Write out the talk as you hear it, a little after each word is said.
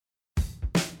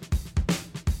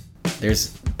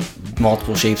There's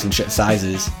multiple shapes and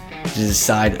sizes. Just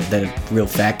decide that a real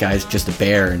fat guy is just a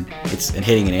bear and it's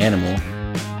hitting an animal.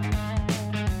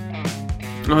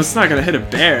 Well, it's not gonna hit a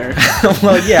bear.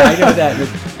 Well, yeah, I know that.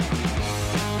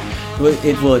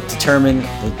 It will determine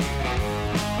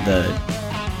the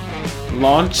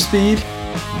Launch speed.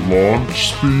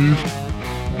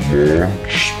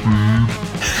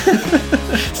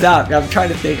 Stop! I'm trying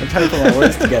to think. I'm trying to put my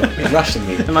words together. You're rushing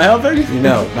me. Am I helping?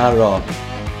 No, not at all.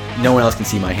 No one else can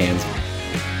see my hands.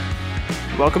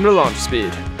 Welcome to Launch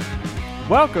Speed.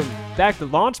 Welcome back to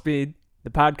Launch Speed, the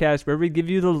podcast where we give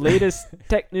you the latest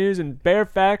tech news and bear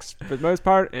facts for the most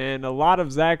part, and a lot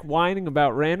of Zach whining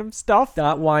about random stuff.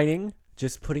 Not whining,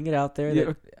 just putting it out there.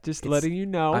 Yeah, just letting you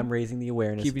know. I'm raising the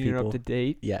awareness. Keeping of people. you up to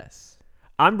date. Yes.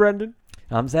 I'm Brendan.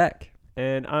 I'm Zach.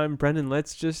 And I'm Brendan.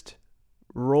 Let's just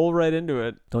roll right into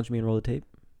it. Don't you mean roll the tape?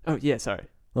 Oh, yeah, sorry.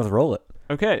 Let's roll it.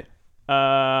 Okay.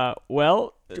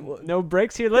 Well, no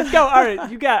breaks here. Let's go. All right,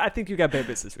 I think you got bear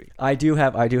bits this week. I do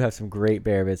have some great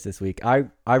bear bits this week. I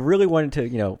really wanted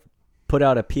to, put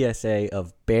out a PSA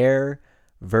of bear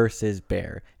versus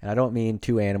bear. And I don't mean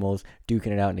two animals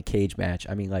duking it out in a cage match.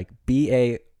 I mean like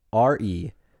BARE,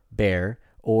 bear,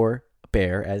 or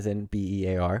bear as in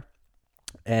BEAR.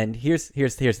 And here's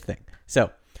the thing.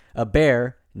 So, a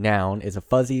bear, noun, is a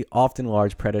fuzzy, often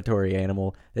large predatory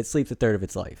animal that sleeps a third of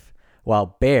its life.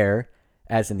 While bear,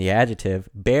 as in the adjective,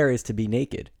 bear is to be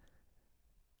naked.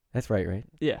 That's right?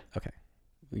 Yeah. Okay.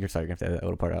 You're sorry, you're going to have to edit that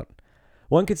little part out.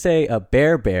 One could say a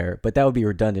bear, but that would be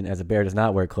redundant as a bear does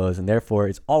not wear clothes and therefore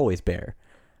is always bare.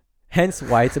 Hence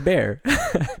why it's a bear.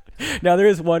 Now there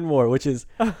is one more, which is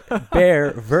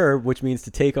bear, verb, which means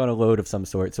to take on a load of some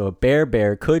sort. So a bear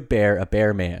could bear a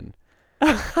bear man.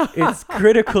 It's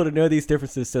critical to know these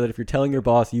differences so that if you're telling your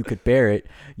boss you could bear it,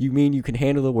 you mean you can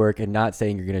handle the work and not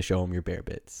saying you're going to show him your bear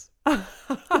bits.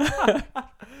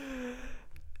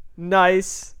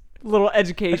 Nice. Little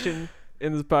education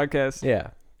in this podcast. Yeah.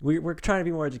 We're trying to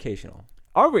be more educational.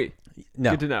 Are we?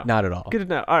 No, Good to know. Not at all. Good to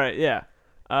know. All right, yeah.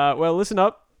 Well, listen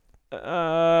up.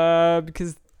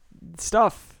 Because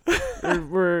stuff.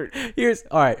 we're Here's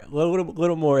all right. A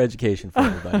little more education for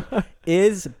everybody.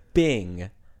 Is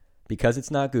Bing, because it's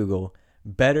not Google,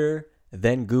 better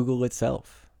than Google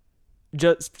itself?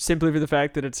 just simply for the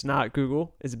fact that it's not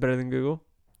Google. Is it better than Google?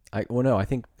 No. I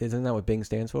think isn't that what Bing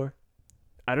stands for?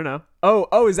 I don't know.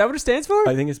 Oh, is that what it stands for?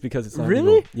 I think it's because it's not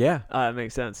Really? Google. Yeah. That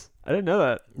makes sense. I didn't know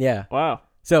that. Yeah. Wow.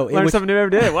 So Learn something new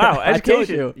every day. Wow. I told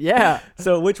Education. you. Yeah.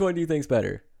 So which one do you think's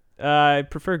better? I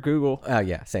prefer Google.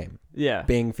 Yeah, same. Yeah.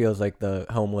 Bing feels like the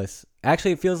homeless.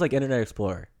 Actually, it feels like Internet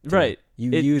Explorer. Right.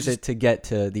 You It use just- it to get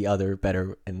to the other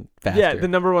better and faster. Yeah, the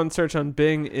number one search on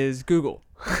Bing is Google.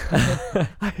 I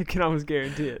can almost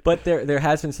guarantee it. But there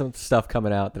has been some stuff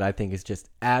coming out that I think is just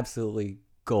absolutely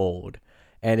gold.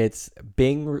 And it's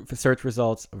Bing search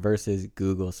results versus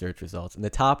Google search results. And the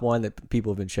top one that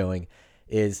people have been showing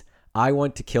is I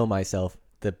want to kill myself,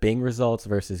 the Bing results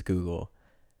versus Google.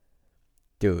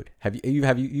 Dude,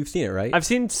 you've seen it, right? I've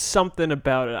seen something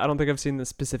about it. I don't think I've seen the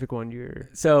specific one you're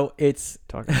So it's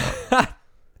talking about.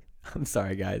 I'm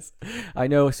sorry, guys. I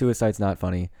know suicide's not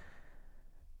funny.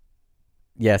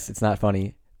 Yes, it's not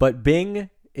funny. But Bing,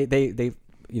 they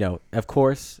of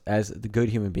course, as the good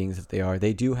human beings that they are,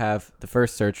 they do have the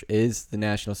first search is the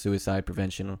National Suicide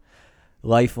Prevention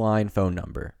Lifeline phone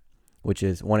number, which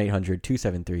is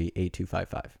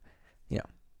 1-800-273-8255.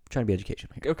 Trying to be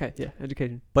educational here. Okay, yeah,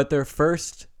 education. But their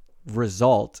first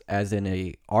result, as in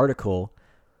a article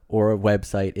or a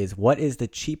website, is what is the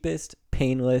cheapest,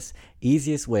 painless,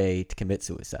 easiest way to commit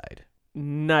suicide?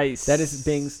 Nice. That is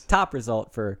Bing's top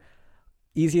result for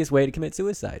easiest way to commit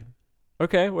suicide.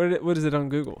 Okay, what is it on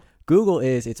Google? Google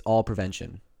it's all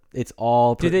prevention. It's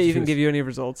all. Do they even give you any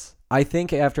results? I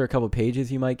think after a couple of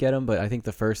pages you might get them, but I think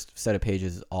the first set of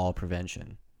pages is all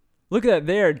prevention. Look at that.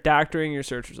 They're doctoring your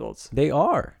search results. They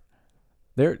are.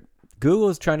 Google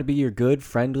is trying to be your good,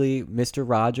 friendly Mr.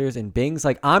 Rogers, and Bing's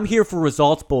like, I'm here for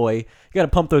results, boy. You got to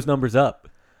pump those numbers up.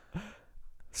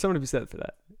 Someone to be said for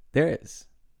that. There is.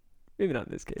 Maybe not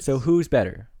in this case. So who's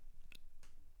better?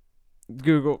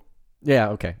 Google. Yeah,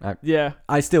 okay. Yeah.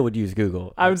 I still would use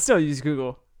Google. I would still use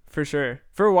Google for sure.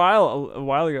 For a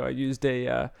while ago, I used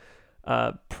a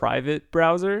private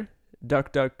browser,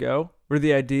 DuckDuckGo, where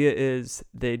the idea is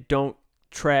they don't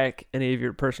track any of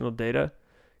your personal data.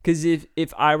 Because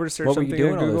if I were to search something on Google,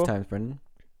 what were you doing all those times, Brendan?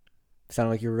 Sounded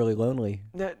like you were really lonely.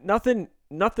 Nothing.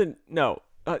 No.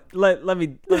 Let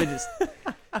me just.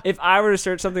 If I were to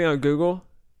search something on Google,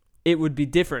 it would be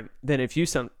different than if you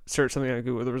search something on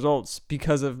Google. The results,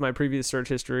 because of my previous search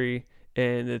history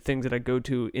and the things that I go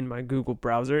to in my Google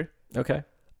browser. Okay.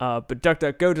 But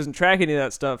DuckDuckGo doesn't track any of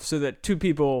that stuff, so that two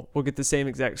people will get the same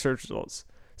exact search results.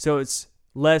 So it's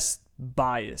less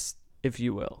biased, if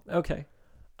you will. Okay.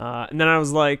 And then I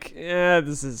was like,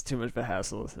 this is too much of a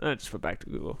hassle. And I just went back to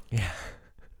Google. Yeah.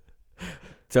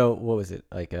 So what was it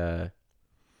like? What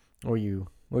were you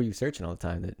searching all the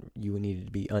time that you needed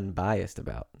to be unbiased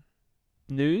about?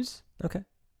 News? Okay.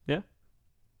 Yeah.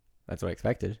 That's what I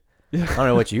expected. I don't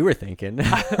know what you were thinking.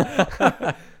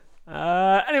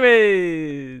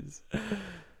 Anyways.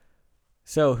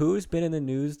 So who's been in the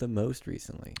news the most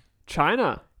recently?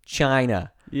 China.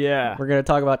 China. Yeah. We're going to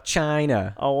talk about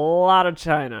China. A lot of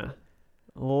China.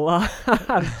 A lot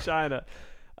of China.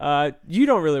 You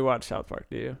don't really watch South Park,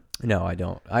 do you? No, I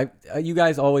don't. You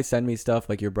guys always send me stuff.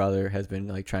 Like your brother has been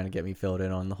like trying to get me filled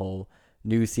in on the whole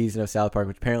new season of South Park,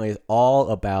 which apparently is all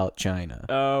about China.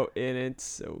 Oh, and it's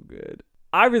so good.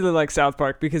 I really like South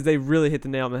Park because they really hit the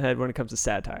nail on the head when it comes to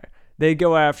satire. They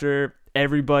go after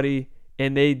everybody,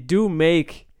 and they do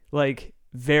make like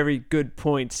very good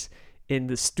points in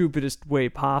the stupidest way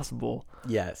possible.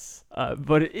 Yes.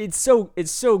 But it's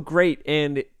so great,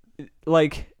 and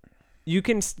like you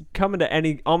can come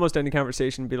into almost any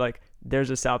conversation and be like, "There's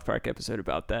a South Park episode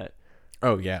about that."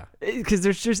 Oh yeah. Because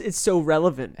it's so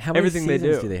relevant. How many everything they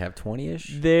seasons do they have?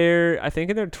 20-ish? They're I think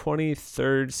in their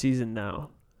 23rd season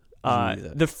now.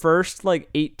 The first like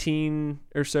 18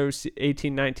 or so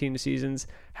 19 seasons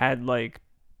had like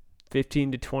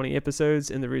 15 to 20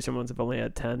 episodes, and the recent ones have only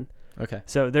had 10. Okay.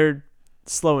 So they're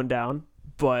slowing down,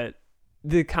 but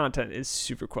the content is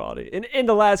super quality. And in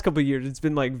the last couple of years, it's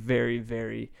been like very,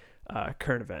 very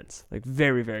current events, like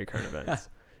very, very current events,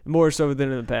 more so than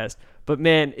in the past. But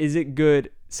man, is it good?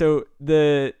 So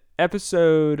the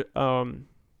episode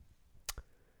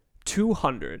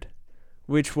 200,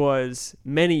 which was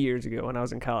many years ago when I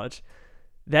was in college,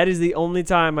 that is the only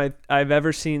time I've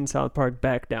ever seen South Park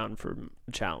back down from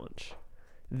a challenge.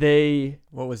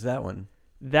 What was that one?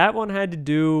 That one had to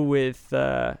do with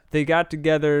they got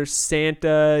together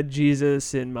Santa,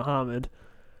 Jesus, and Muhammad.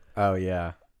 Oh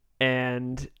yeah.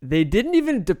 And they didn't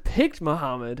even depict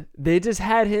Muhammad. They just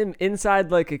had him inside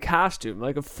like a costume,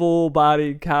 like a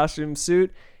full-bodied costume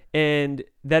suit. And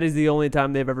that is the only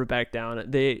time they've ever backed down.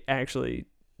 They actually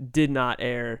did not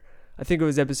air. I think it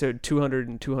was episode 200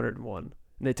 and 201.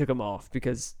 And they took them off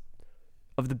because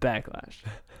of the backlash.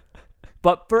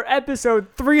 But for episode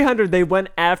 300, they went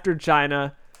after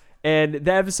China. And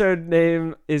the episode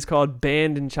name is called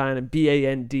Banned in China,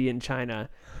 B-A-N-D in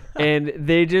China. And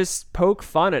they just poke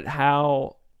fun at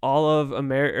how a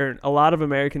lot of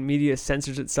American media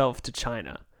censors itself to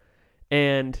China.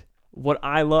 And what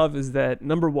I love is that,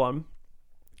 number one,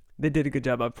 they did a good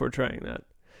job of portraying that.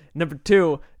 Number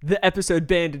two, the episode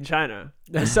Banned in China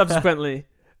was subsequently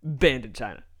banned in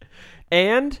China.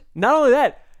 And not only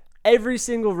that, every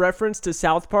single reference to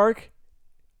South Park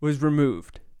was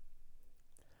removed.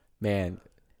 Man,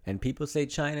 and people say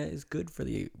China is good for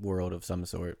the world of some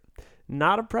sort.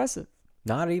 Not oppressive.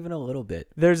 Not even a little bit.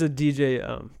 There's a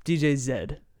DJ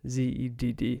Zed,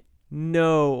 Z-E-D-D.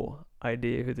 No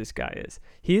idea who this guy is.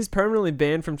 He's permanently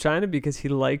banned from China because he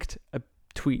liked a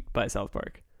tweet by South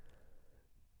Park.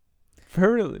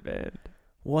 Permanently banned.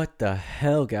 What the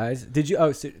hell, guys? Did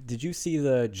you see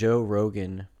the Joe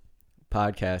Rogan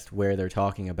podcast where they're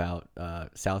talking about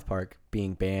South Park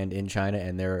being banned in China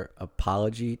and their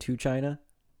apology to China?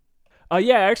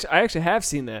 Yeah, I actually have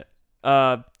seen that.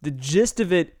 The gist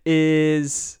of it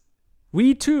is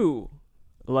we too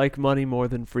like money more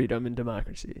than freedom and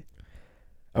democracy.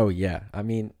 Oh yeah. I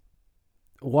mean,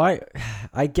 why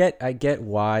I get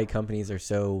why companies are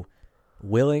so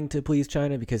willing to please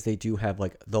China, because they do have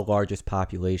like the largest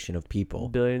population of people.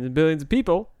 Billions and billions of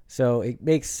people. So it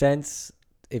makes sense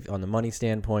if on the money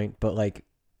standpoint, but like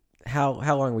how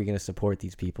long are we going to support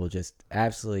these people just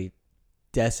absolutely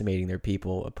decimating their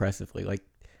people oppressively? Like,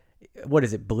 what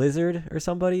is it, Blizzard or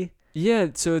somebody? Yeah,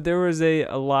 so there was a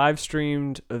live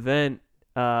streamed event.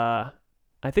 I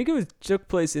think took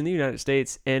place in the United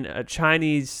States, and a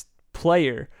Chinese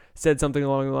player said something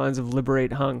along the lines of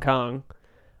 "Liberate Hong Kong,"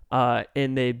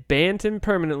 and they banned him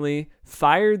permanently,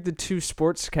 fired the two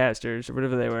sportscasters or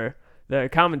whatever they were, the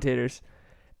commentators,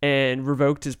 and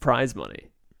revoked his prize money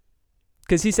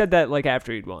because he said that like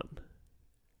after he'd won.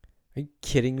 Are you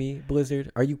kidding me,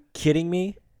 Blizzard? Are you kidding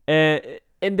me?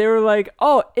 And they were like,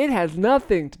 "Oh, it has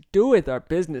nothing to do with our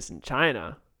business in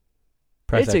China.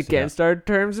 It's against our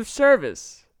terms of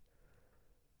service."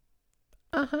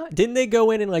 Didn't they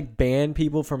go in and like ban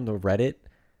people from the Reddit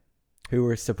who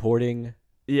were supporting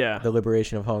the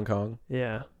liberation of Hong Kong?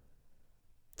 Yeah.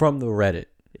 From the Reddit.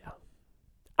 Yeah.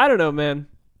 I don't know, man.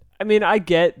 I mean, I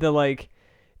get the like,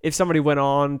 if somebody went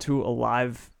on to a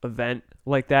live event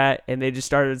like that and they just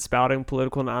started spouting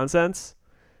political nonsense,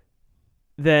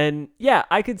 then yeah,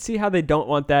 I could see how they don't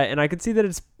want that, and I could see that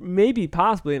it's maybe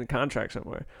possibly in a contract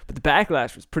somewhere. But the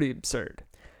backlash was pretty absurd.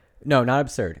 No, not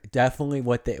absurd. Definitely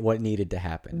what needed to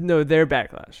happen. No, their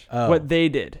backlash. Oh. What they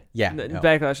did. Yeah. The no.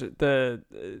 backlash.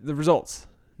 The results.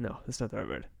 No, that's not the right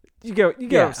word. You get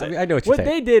what I'm saying. I know what you're saying.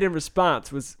 What they did in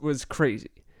response was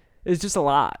crazy. It's just a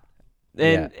lot,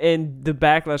 and the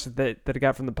backlash that it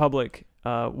got from the public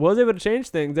was able to change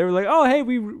things. They were like, "Oh, hey,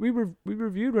 we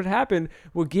reviewed what happened.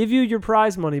 We'll give you your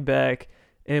prize money back,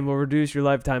 and we'll reduce your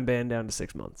lifetime ban down to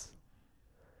 6 months."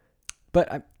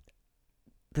 But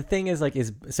the thing is, like,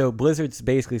 so Blizzard's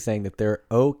basically saying that they're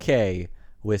okay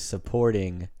with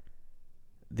supporting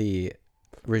the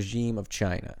regime of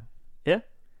China. Yeah,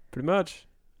 pretty much.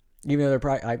 Even though they're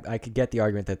probably, I could get the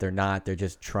argument that they're not. They're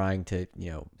just trying to,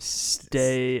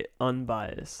 Stay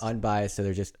unbiased. So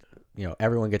they're just,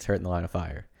 everyone gets hurt in the line of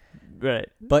fire. Right.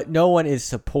 But no one is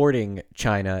supporting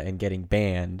China and getting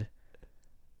banned.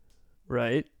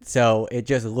 Right. So it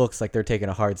just looks like they're taking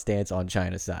a hard stance on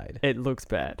China's side. It looks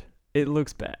bad. It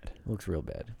looks bad. It looks real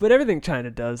bad. But everything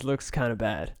China does looks kind of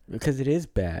bad. Because it is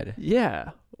bad. Yeah.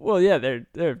 Well, yeah,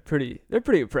 they're pretty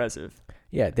oppressive.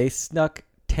 Yeah, they snuck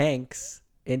tanks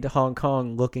into Hong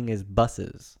Kong looking as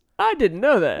buses. I didn't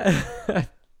know that.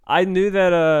 I knew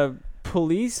that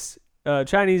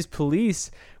Chinese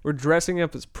police were dressing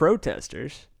up as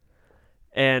protesters.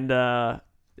 And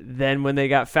then when they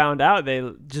got found out,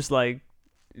 they just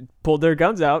pulled their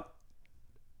guns out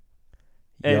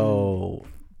and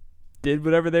did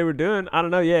whatever they were doing. I don't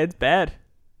know. Yeah, it's bad.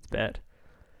 It's bad.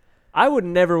 I would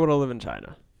never want to live in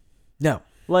China. No.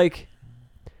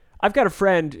 I've got a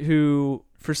friend who,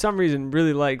 for some reason,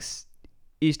 really likes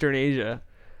Eastern Asia,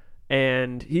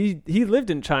 and he lived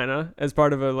in China as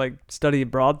part of a study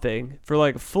abroad thing for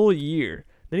a full year.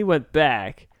 Then he went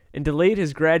back and delayed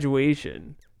his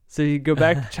graduation so he'd go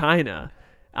back to China.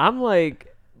 I'm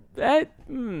like, I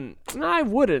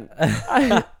wouldn't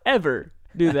ever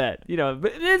do that,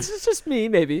 But it's just me,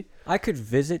 maybe. I could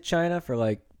visit China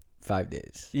for 5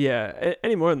 days. Yeah,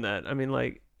 any more than that, I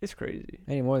mean, it's crazy.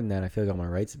 Any more than that, I feel like all my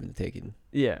rights have been taken.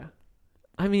 Yeah.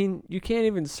 I mean, you can't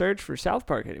even search for South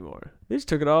Park anymore. They just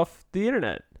took it off the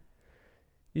internet.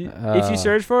 If you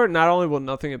search for it, not only will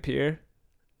nothing appear,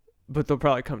 but they'll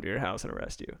probably come to your house and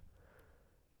arrest you.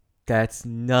 That's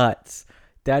nuts.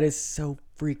 That is so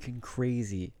freaking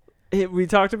crazy. We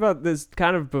talked about this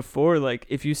kind of before,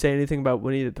 if you say anything about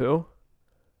Winnie the Pooh.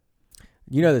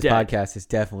 This podcast is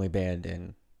definitely banned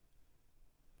in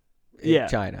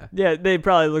China. Yeah, they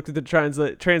probably looked at the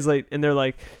translate, and they're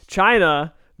like,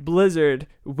 China, Blizzard,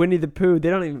 Winnie the Pooh, they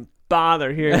don't even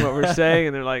bother hearing what we're saying,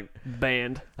 and they're like,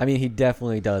 banned. I mean, he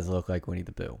definitely does look like Winnie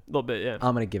the Pooh. A little bit, yeah.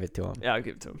 I'm going to give it to him. Yeah, I'll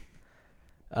give it to him.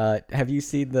 Have you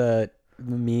seen the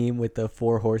meme with the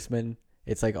 4 horsemen?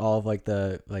 It's all of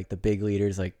the big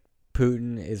leaders,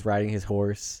 Putin is riding his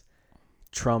horse,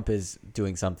 Trump is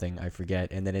doing something, I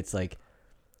forget, and then it's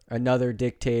another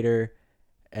dictator,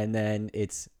 and then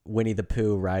it's Winnie the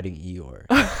Pooh riding Eeyore.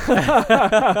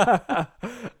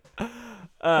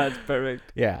 That's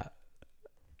perfect. Yeah.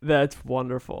 That's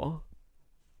wonderful.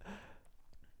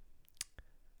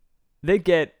 They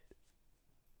get...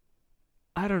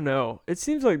 I don't know. It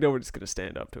seems like nobody's going to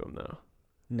stand up to them, though.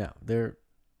 No,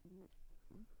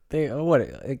 they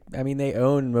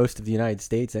own most of the United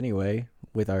States anyway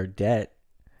with our debt.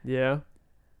 Yeah.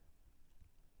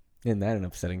 Isn't that an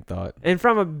upsetting thought? And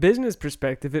from a business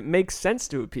perspective, it makes sense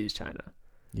to appease China.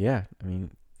 Yeah. I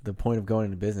mean, the point of going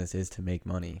into business is to make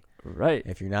money. Right.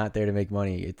 If you're not there to make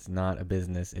money, it's not a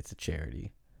business, it's a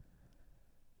charity.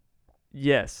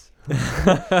 Yes.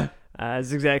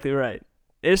 That's exactly right.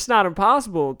 It's not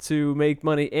impossible to make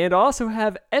money and also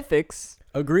have ethics.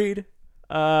 Agreed.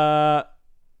 But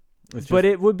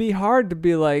it would be hard to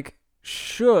be like,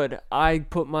 should I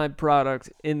put my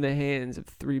product in the hands of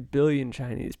 3 billion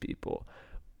Chinese people?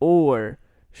 Or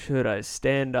should I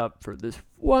stand up for this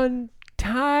one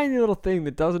tiny little thing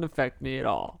that doesn't affect me at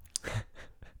all?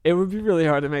 It would be really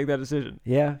hard to make that decision.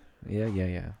 Yeah.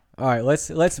 All right,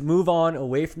 let's move on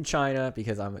away from China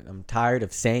because I'm tired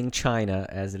of saying China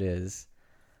as it is.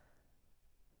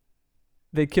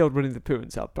 They killed Winnie the Pooh in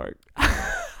South Park.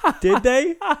 Did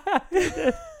they?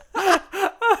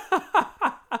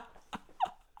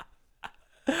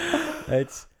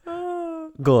 That's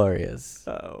glorious.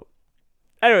 Oh.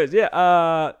 Anyways, yeah.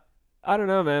 I don't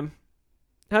know, man.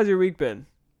 How's your week been?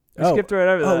 We skipped right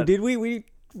over that. Oh, did we? We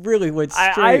really went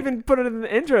straight. I even put it in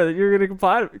the intro that you were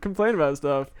gonna complain about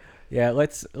stuff. Yeah,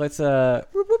 let's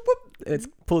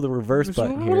pull the reverse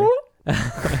button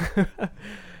here.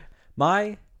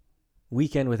 My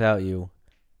weekend without you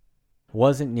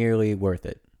Wasn't nearly worth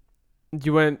it.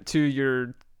 You went to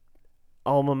your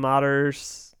alma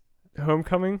mater's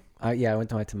homecoming? I went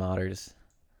to my tomatoes.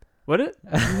 What it?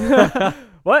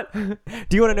 What? Do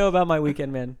you want to know about my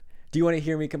weekend, man? Do you want to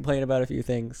hear me complain about a few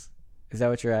things? Is that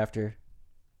what you're after?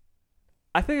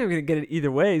 I think I'm gonna get it either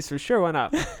ways for sure. Why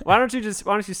not? Why don't you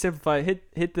simplify?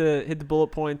 Hit the bullet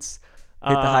points.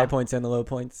 Hit the high points and the low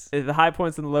points. The high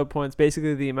points and the low points.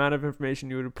 Basically, the amount of information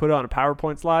you would put on a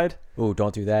PowerPoint slide. Oh,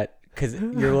 don't do that. Because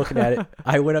you're looking at it.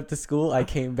 I went up to school. I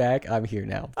came back. I'm here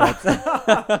now.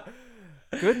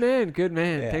 Good man.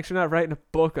 Yeah. Thanks for not writing a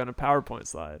book on a PowerPoint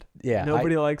slide. Yeah.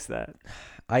 Nobody likes that.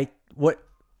 What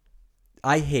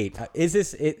I hate is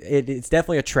this. It's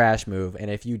definitely a trash move. And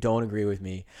if you don't agree with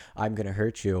me, I'm gonna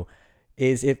hurt you.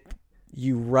 Is if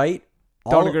you write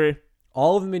Don't agree.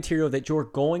 all of the material that you're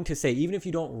going to say, even if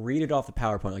you don't read it off the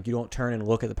PowerPoint, like you don't turn and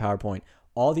look at the PowerPoint,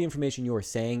 all the information you are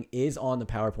saying is on the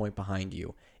PowerPoint behind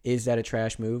you. Is that a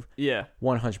trash move? Yeah.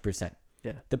 100%.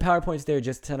 Yeah. The PowerPoint's there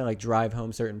just to kind of like drive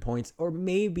home certain points, or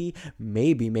maybe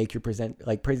make your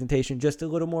presentation just a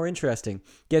little more interesting.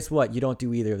 Guess what? You don't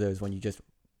do either of those when you just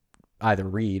either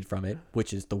read from it,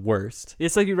 which is the worst.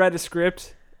 It's like you write a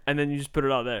script and then you just put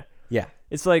it all there. Yeah.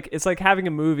 It's like having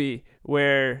a movie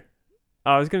where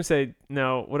I was gonna say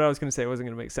no. What I was gonna say wasn't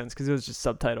gonna make sense because it was just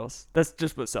subtitles. That's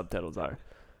just what subtitles are.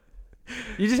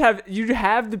 You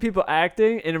have the people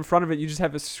acting, and in front of it, you just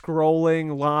have a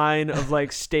scrolling line of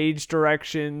like stage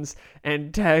directions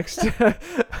and text.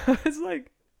 It's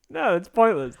like, no, it's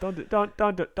pointless. Don't be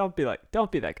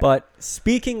that guy. But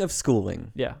speaking of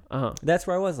schooling, Yeah. that's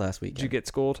where I was last week. Did you get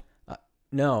schooled?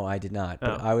 No, I did not.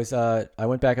 But Oh. I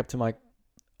went back up to my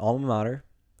alma mater,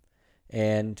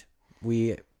 and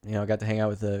we, got to hang out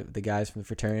with the guys from the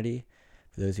fraternity.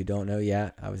 For those who don't know,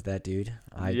 I was that dude.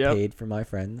 I paid for my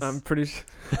friends. I'm pretty sure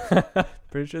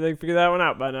they figured that one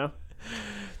out by now.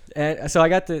 And so I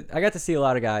got to see a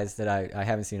lot of guys that I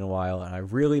haven't seen in a while, and I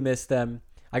really miss them.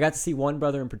 I got to see one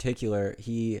brother in particular.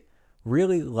 He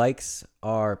really likes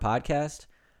our podcast,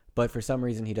 but for some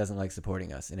reason he doesn't like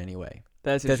supporting us in any way.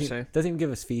 That's interesting. Doesn't even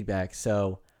give us feedback.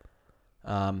 So,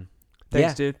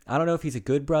 Thanks, dude. I don't know if he's a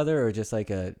good brother or just like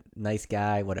a nice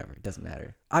guy. Whatever, it doesn't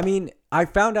matter. I mean, I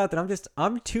found out that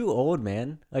I'm too old,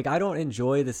 man. Like, I don't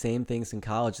enjoy the same things in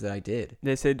college that I did.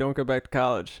 They say don't go back to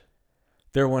college.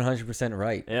 They're 100%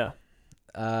 right. Yeah.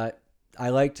 I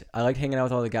liked hanging out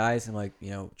with all the guys and like,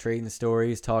 trading the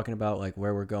stories, talking about like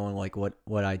where we're going, like what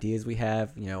ideas we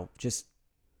have, just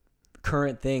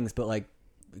current things. But like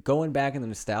going back in the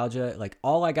nostalgia, like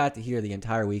all I got to hear the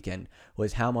entire weekend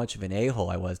was how much of an a-hole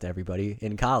I was to everybody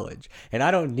in college. And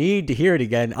I don't need to hear it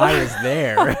again. I was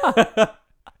there.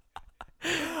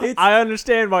 I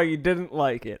understand why you didn't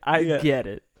like it. I get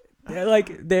it. They're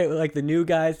like the new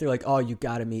guys. They're like, oh, you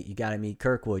gotta meet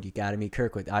Kirkwood. You gotta meet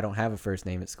Kirkwood. I don't have a first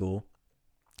name at school,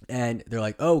 and they're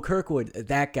like, oh, Kirkwood,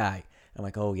 that guy. I'm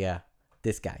like, oh yeah,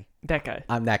 this guy. That guy.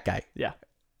 I'm that guy. Yeah.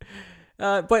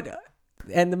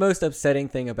 And the most upsetting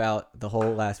thing about the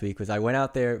whole last week was I went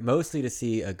out there mostly to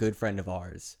see a good friend of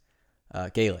ours,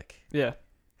 Gaelic. Yeah.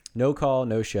 No call,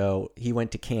 no show. He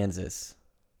went to Kansas.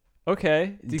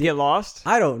 Okay. Did you get lost?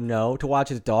 I don't know. To watch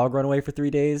his dog run away for 3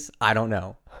 days? I don't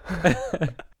know.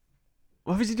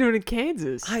 What was he doing in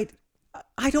Kansas? I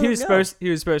don't know. He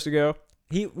was supposed to go.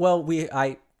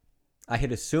 I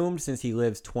had assumed since he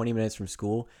lives 20 minutes from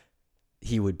school,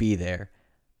 he would be there.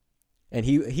 And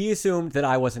he assumed that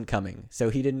I wasn't coming. So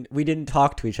we didn't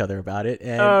talk to each other about it.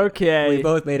 And okay. we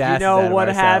both made asses out of what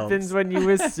ourselves. happens when you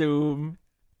assume.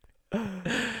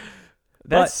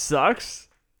 That sucks.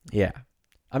 Yeah.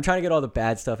 I'm trying to get all the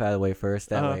bad stuff out of the way first.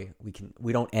 That way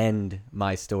we don't end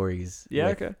my stories. Yeah,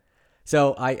 okay.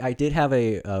 So I did have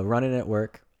a run-in at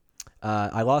work.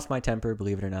 I lost my temper,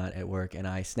 believe it or not, at work, and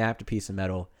I snapped a piece of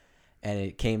metal, and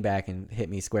it came back and hit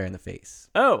me square in the face.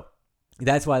 Oh.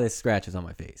 That's why this scratch is on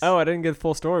my face. Oh, I didn't get the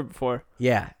full story before.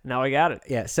 Yeah. Now I got it.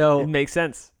 Yeah, so... It makes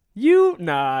sense. So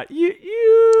the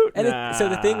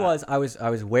thing was, I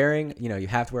was wearing, you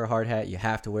have to wear a hard hat, you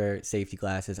have to wear safety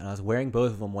glasses, and I was wearing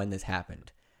both of them when this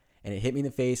happened. And it hit me in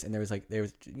the face, and there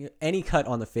was any cut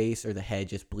on the face or the head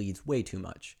just bleeds way too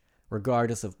much,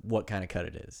 regardless of what kind of cut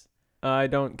it is. I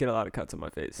don't get a lot of cuts on my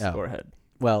face or head.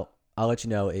 Well, I'll let you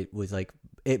know it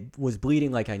was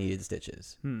bleeding like I needed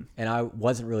stitches. And I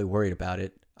wasn't really worried about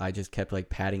it. I just kept like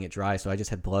patting it dry, so I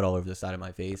just had blood all over the side of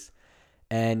my face.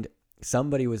 And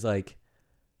somebody was like,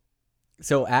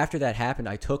 so after that happened,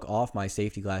 I took off my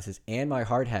safety glasses and my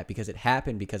hard hat because it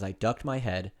happened because I ducked my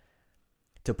head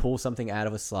to pull something out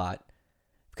of a slot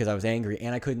because I was angry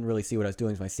and I couldn't really see what I was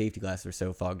doing because my safety glasses were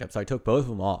so fogged up. So I took both of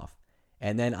them off.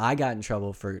 And then I got in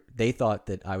trouble they thought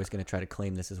that I was going to try to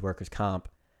claim this as workers' comp.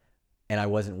 and I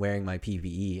wasn't wearing my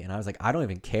PPE, and I was like, I don't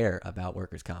even care about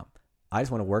workers' comp. I just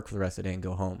want to work for the rest of the day and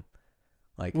go home.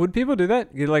 Like, Would people do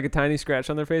that? Get like a tiny scratch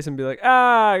on their face and be like,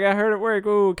 I got hurt at work.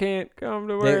 Oh, can't come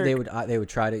to work. they would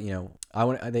try to,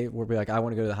 they would be like, I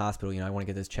want to go to the hospital. I want to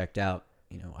get this checked out.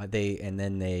 They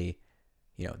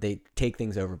take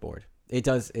things overboard.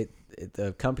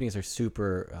 The companies are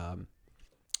super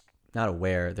not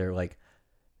aware. They're like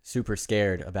super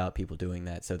scared about people doing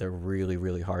that. So they're really,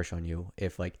 really harsh on you.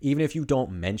 If like, even if you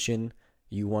don't mention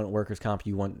you want workers' comp,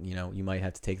 you might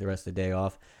have to take the rest of the day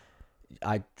off.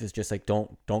 I just like,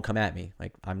 don't come at me.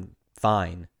 Like, I'm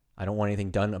fine. I don't want anything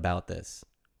done about this.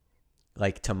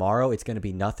 Like, tomorrow it's going to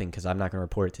be nothing because I'm not going to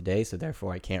report it today. So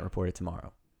therefore I can't report it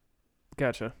tomorrow.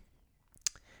 Gotcha.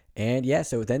 And yeah,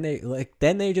 so then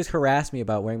they just harass me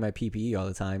about wearing my PPE all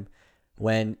the time.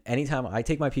 When anytime I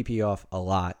take my PPE off a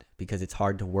lot because it's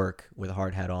hard to work with a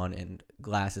hard hat on and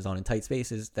glasses on in tight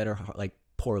spaces that are like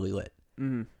poorly lit.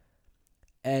 Mm-hmm.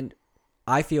 And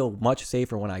I feel much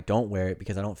safer when I don't wear it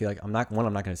because I don't feel like I'm not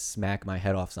going to smack my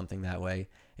head off something that way.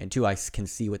 And two, I can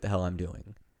see what the hell I'm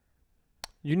doing.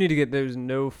 You need to get those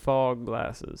no fog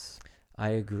glasses. I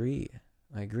agree.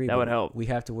 That would help. We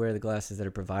have to wear the glasses that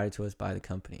are provided to us by the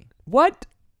company. What?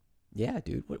 Yeah,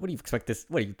 dude. What do you expect this?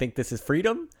 What do you think this is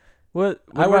freedom? What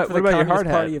I work for the your hard Communist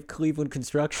hat? Party of Cleveland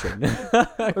Construction.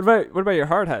 What about your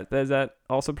hard hat? Is that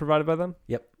also provided by them?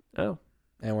 Yep. Oh.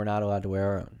 And we're not allowed to wear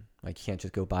our own. Like, you can't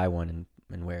just go buy one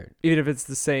and wear it. Even if it's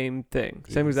the same thing,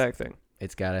 same exact thing.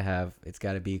 It's got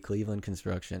to be Cleveland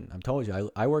Construction. I told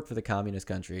you, I work for the communist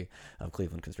country of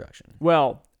Cleveland Construction.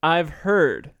 Well, I've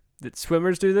heard that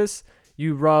swimmers do this.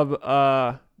 You rub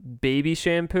baby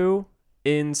shampoo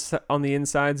on the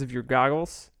insides of your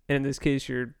goggles, and in this case,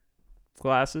 your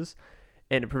glasses,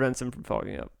 and it prevents them from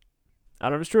fogging up. I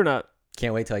don't know if it's true or not.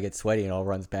 Can't wait till I get sweaty and it all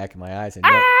runs back in my eyes, and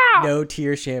no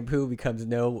tear shampoo becomes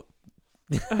no.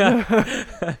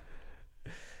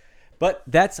 But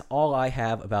that's all I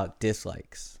have about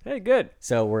dislikes. Hey, good.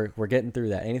 So we're getting through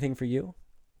that. Anything for you,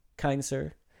 kind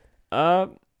sir?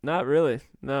 Not really.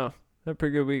 No, had a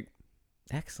pretty good week.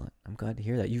 Excellent. I'm glad to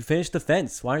hear that. You finished the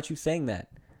fence. Why aren't you saying that?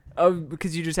 Oh,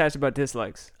 because you just asked about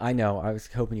dislikes. I know. I was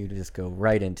hoping you to just go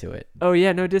right into it. Oh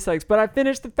yeah, no dislikes. But I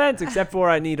finished the fence, except for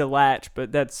I need a latch.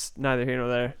 But that's neither here nor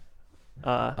there.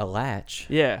 A latch?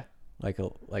 Yeah. Like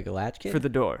a latch kit? For the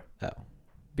door. Oh.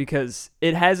 Because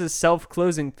it has a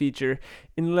self-closing feature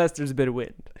unless there's a bit of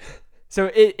wind.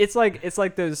 So it's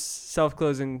like those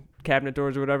self-closing cabinet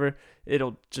doors or whatever.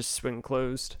 It'll just swing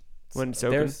closed when it's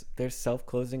open. There's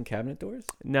self-closing cabinet doors?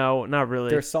 No, not really.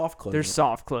 They're soft closing. They're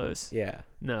soft close. Yeah.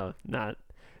 No, not.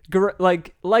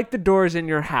 Like the doors in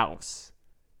your house.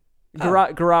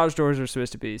 Garage doors are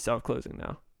supposed to be self-closing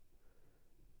now.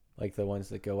 Like the ones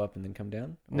that go up and then come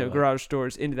down? No, garage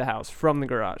doors into the house from the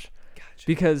garage. Gotcha.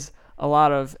 Because a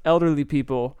lot of elderly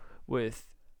people with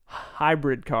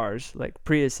hybrid cars, like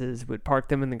Priuses, would park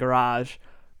them in the garage,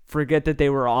 forget that they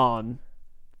were on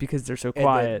because they're so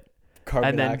quiet,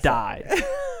 and then die.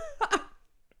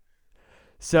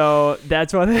 So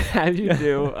that's what they have you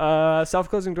do.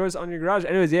 Self-closing doors on your garage.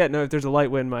 Anyways, yeah, no, if there's a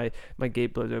light wind, my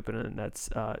gate blows open, and that's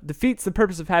defeats the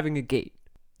purpose of having a gate.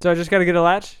 So I just got to get a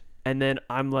latch, and then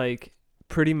I'm like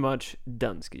pretty much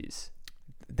done skis.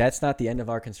 That's not the end of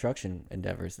our construction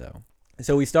endeavors, though.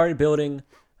 So we started building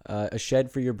a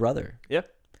shed for your brother.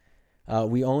 Yep.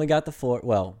 We only got the floor.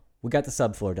 Well, we got the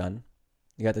subfloor done.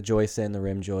 We got the joist in, the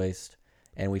rim joist,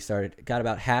 and we got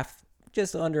about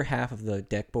just under half of the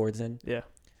deck boards in. Yeah.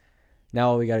 Now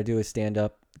all we got to do is stand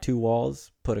up 2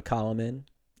 walls, put a column in,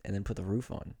 and then put the roof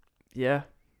on. Yeah.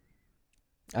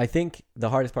 I think the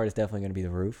hardest part is definitely going to be the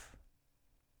roof.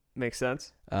 Makes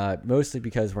sense. Mostly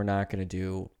because we're not going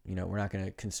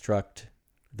to construct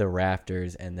the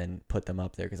rafters and then put them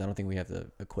up there because I don't think we have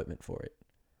the equipment for it.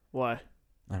 Why?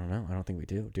 I don't know. I don't think we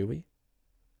do. Do we?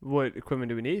 What equipment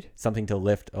do we need? Something to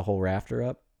lift a whole rafter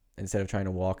up instead of trying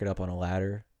to walk it up on a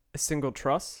ladder. A single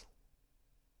truss?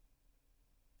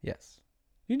 Yes.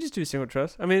 You can just do a single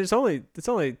truss. I mean, it's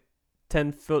only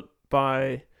 10 foot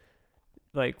by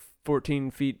like 14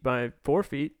 feet by 4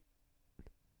 feet.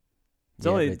 It's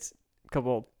only a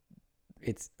couple.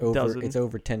 It's over. Dozen. It's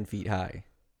over 10 feet high.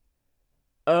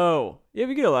 Oh, yeah,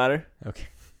 we get a ladder. Okay.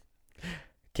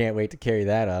 Can't wait to carry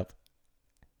that up.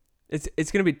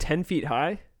 It's gonna be 10 feet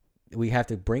high. We have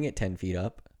to bring it 10 feet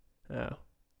up. Oh.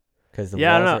 Because I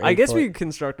don't know. I guess we could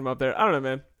construct them up there. I don't know,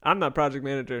 man. I'm not project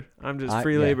manager. I'm just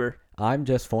free labor. I'm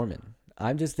just foreman.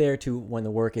 I'm just there to when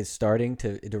the work is starting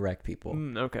to direct people.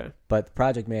 Okay. But the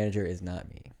project manager is not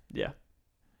me. Yeah.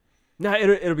 No,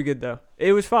 it'll be good though.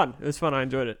 It was fun. I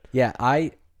enjoyed it. Yeah,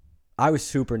 I I was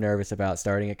super nervous about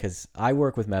starting it because I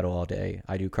work with metal all day.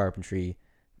 I do carpentry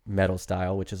metal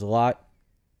style, which is a lot,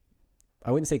 I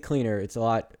wouldn't say cleaner. It's a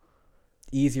lot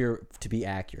easier to be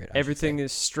accurate. Everything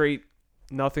is straight.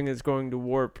 Nothing is going to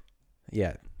warp.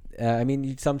 Yeah. I mean,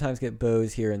 you sometimes get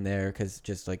bows here and there because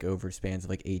just like over spans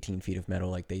of like 18 feet of metal,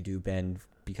 like they do bend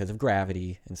because of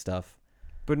gravity and stuff.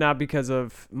 But not because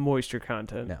of moisture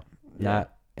content. No,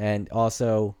 not. And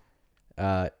also,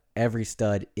 every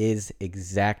stud is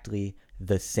exactly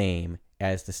the same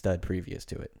as the stud previous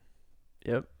to it.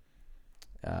 Yep.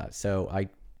 So I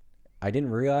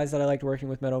didn't realize that I liked working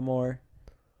with metal more.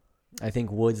 I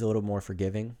think wood's a little more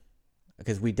forgiving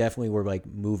because we definitely were like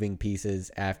moving pieces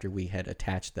after we had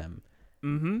attached them.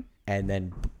 Mm-hmm. And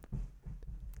then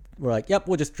we're like, yep,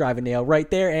 we'll just drive a nail right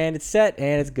there and it's set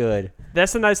and it's good.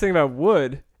 That's the nice thing about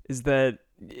wood is that,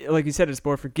 like you said, it's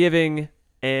more forgiving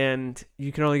and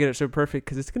you can only get it so perfect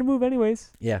because it's going to move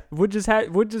anyways. Yeah. Wood just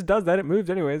does that. It moves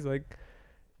anyways. Like,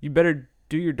 you better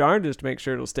do your darndest to make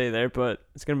sure it'll stay there, but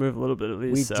it's going to move a little bit at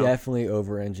least. We definitely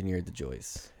over-engineered the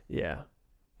joists. Yeah.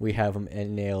 We have them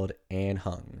nailed and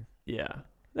hung. Yeah.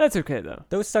 That's okay, though.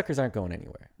 Those suckers aren't going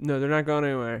anywhere. No, they're not going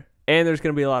anywhere. And there's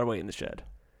going to be a lot of weight in the shed.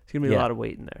 There's going to be a lot of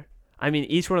weight in there. I mean,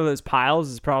 each one of those piles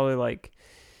is probably like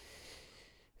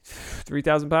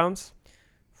 3,000 pounds.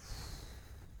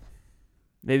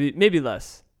 Maybe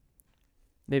less.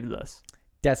 Maybe less.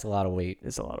 That's a lot of weight.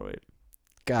 It's a lot of weight.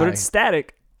 God, But it's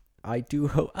static. I do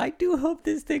hope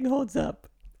this thing holds up.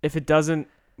 If it doesn't,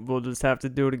 we'll just have to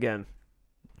do it again.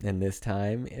 And this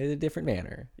time in a different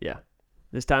manner. Yeah.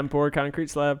 This time pour a concrete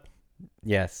slab.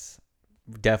 Yes.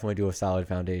 Definitely do a solid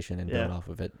foundation and build off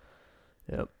of it.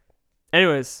 Yep.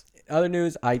 Anyways. Other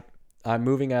news, I'm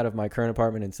moving out of my current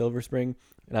apartment in Silver Spring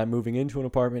and I'm moving into an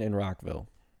apartment in Rockville.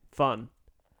 Fun.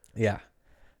 Yeah.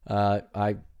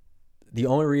 The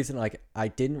only reason I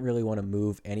didn't really want to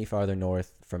move any farther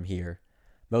north from here,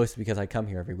 mostly because I come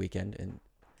here every weekend and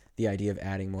the idea of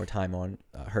adding more time on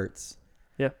hurts.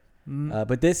 Yeah. Mm-hmm.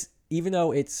 But this, even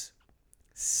though it's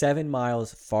 7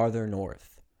 miles farther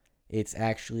north, it's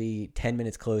actually 10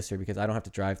 minutes closer because I don't have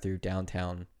to drive through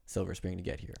downtown Silver Spring to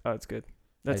get here. Oh, that's good.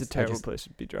 That's a terrible place to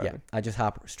be driving. Yeah, I just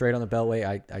hop straight on the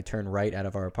Beltway. I turn right out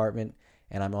of our apartment,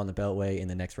 and I'm on the Beltway in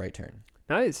the next right turn.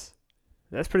 Nice.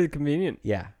 That's pretty convenient.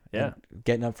 Yeah. Yeah. And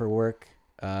getting up for work,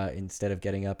 instead of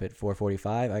getting up at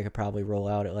 4:45, I could probably roll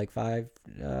out at like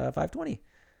 5:20.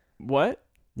 What?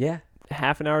 Yeah.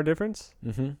 Half an hour difference?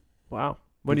 Mm-hmm. Wow.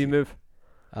 When do you move?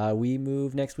 We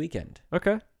move next weekend.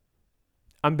 Okay.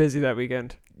 I'm busy that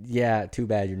weekend. Yeah, too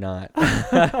bad you're not.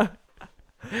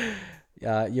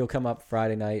 You'll come up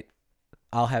Friday night.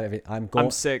 I'll have everything.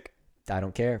 I'm sick. I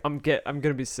don't care. I'm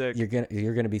gonna be sick.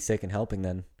 You're gonna be sick and helping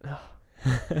then.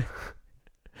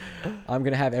 I'm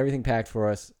gonna have everything packed for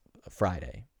us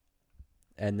Friday,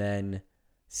 and then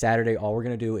Saturday all we're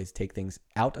gonna do is take things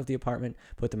out of the apartment,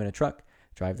 put them in a truck,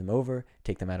 drive them over,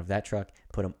 take them out of that truck,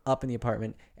 put them up in the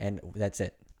apartment, and that's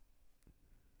it.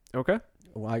 Okay.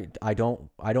 I don't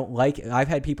like. I've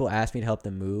had people ask me to help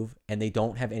them move, and they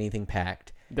don't have anything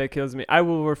packed. That kills me. I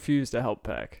will refuse to help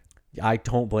pack. I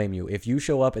don't blame you. If you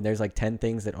show up and there's like 10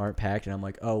 things that aren't packed, and I'm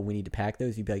like, oh, we need to pack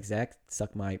those, you'd be like, Zach,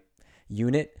 suck my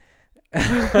unit.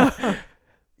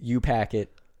 You pack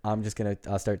it.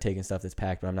 I'll start taking stuff that's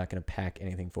packed, but I'm not gonna pack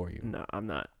anything for you. No, I'm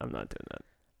not doing that.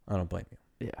 I don't blame you.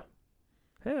 Yeah.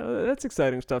 Hey, that's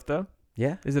exciting stuff though.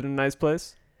 Yeah. Is it a nice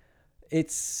place?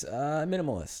 It's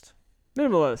minimalist.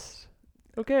 Minimalist.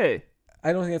 Okay.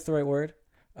 I don't think that's the right word.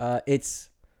 It's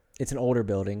an older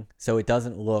building, so it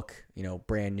doesn't look,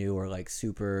 brand new or like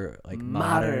super like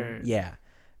modern. Yeah.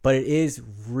 But it is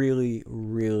really,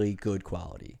 really good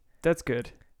quality. That's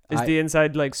good. Is the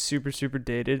inside like super, super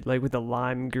dated, like with a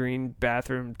lime green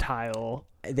bathroom tile?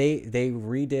 They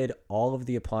redid all of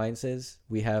the appliances.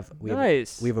 We have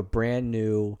a brand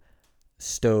new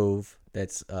stove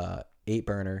that's 8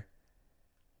 burner.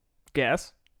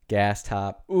 Gas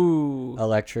top. Ooh.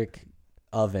 Electric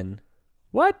oven.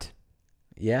 What?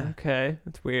 Yeah. Okay,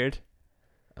 that's weird.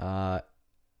 Brand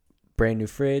new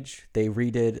fridge. They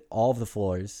redid all of the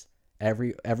floors.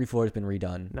 Every floor has been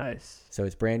redone. Nice. So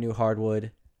it's brand new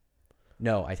hardwood.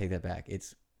 No, I take that back.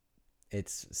 It's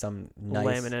some nice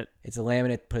laminate. It's a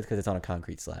laminate because it's on a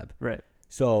concrete slab. Right.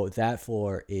 So that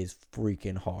floor is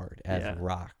freaking hard as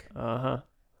rock. Uh-huh.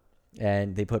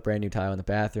 And they put brand new tile in the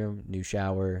bathroom, new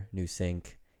shower, new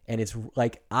sink. And it's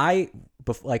like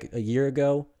like a year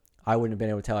ago, I wouldn't have been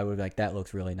able to tell. I would be like, that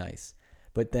looks really nice.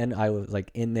 But then I was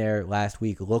like in there last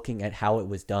week looking at how it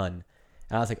was done.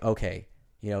 And I was like, okay,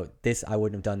 this I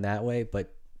wouldn't have done that way,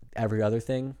 but every other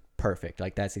thing, perfect.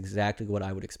 Like that's exactly what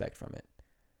I would expect from it.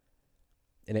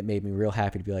 and it made me real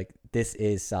happy to be like, this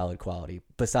is solid quality.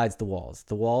 Besides the walls.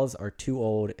 The walls are too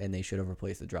old, and they should have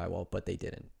replaced the drywall, but they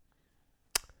didn't.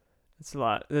 It's a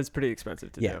lot. That's pretty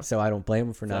expensive to do. Yeah, so I don't blame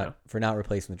them for So- not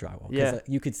replacing the drywall. Yeah.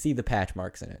 You could see the patch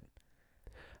marks in it.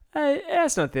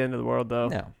 That's not the end of the world,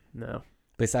 though. No.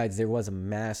 Besides, there was a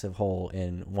massive hole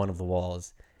in one of the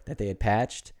walls that they had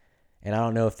patched, and I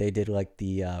don't know if they did like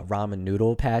the ramen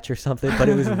noodle patch or something, but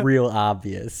it was real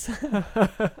obvious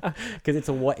because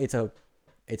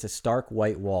it's a stark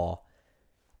white wall,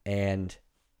 and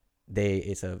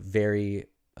it's a very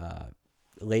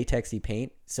latexy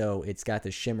paint, so it's got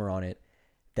the shimmer on it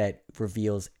that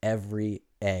reveals every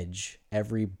edge,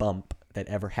 every bump that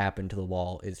ever happened to the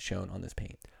wall is shown on this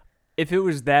paint. If it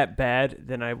was that bad,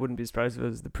 then I wouldn't be surprised if it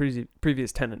was the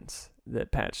previous tenants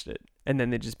that patched it, and then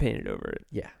they just painted over it.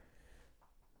 Yeah.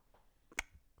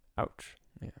 Ouch.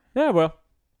 Yeah. Yeah. Well,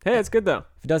 hey, it's good though.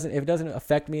 If it doesn't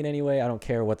affect me in any way, I don't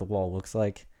care what the wall looks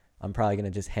like. I'm probably gonna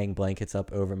just hang blankets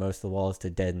up over most of the walls to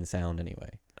deaden sound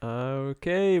anyway.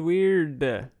 Okay, weird.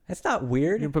 That's not You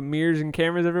weird. gonna put mirrors and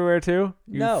cameras everywhere too?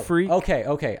 You No. freak.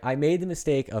 Okay. I made the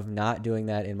mistake of not doing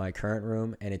that in my current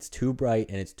room, and it's too bright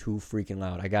and it's too freaking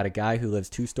loud. I got a guy who lives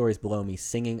 2 stories below me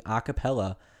singing a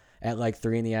cappella at like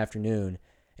 3 p.m,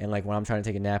 and like when I'm trying to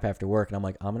take a nap after work, and I'm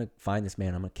like, I'm gonna find this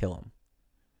man, I'm gonna kill him.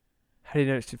 How do you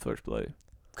know it's 2 floors below you?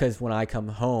 Because when I come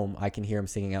home, I can hear him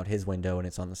singing out his window, and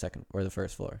it's on the second or the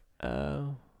first floor.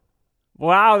 Oh.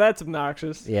 Wow, that's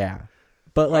obnoxious. Yeah,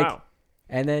 but like. Wow.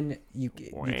 And then you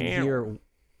can hear,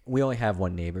 we only have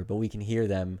one neighbor, but we can hear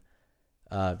them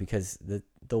because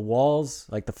the walls,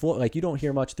 like the floor, like you don't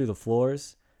hear much through the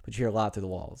floors, but you hear a lot through the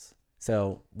walls.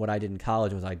 So what I did in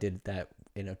college was I did that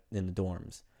in the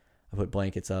dorms. I put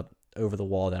blankets up over the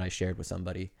wall that I shared with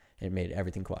somebody, and it made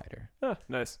everything quieter. Oh,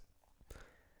 nice.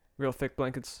 Real thick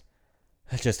blankets.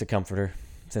 Just a comforter,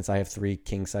 since I have 3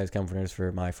 king-size comforters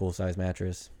for my full-size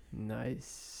mattress.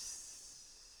 Nice.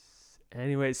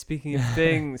 Anyway, speaking of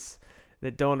things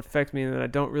that don't affect me and that I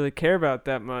don't really care about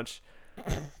that much,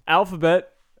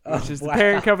 Alphabet, which is the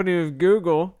parent company of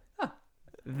Google,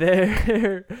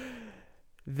 they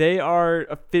are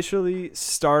officially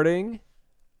starting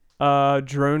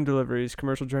drone deliveries,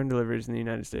 commercial drone deliveries in the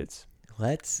United States.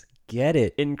 Let's get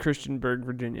it. In Christiansburg,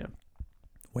 Virginia.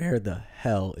 Where the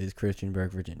hell is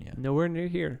Christiansburg, Virginia? Nowhere near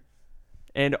here.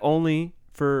 And only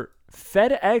for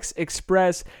FedEx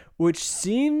Express, which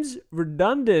seems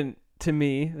redundant to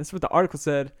me. That's what the article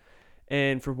said.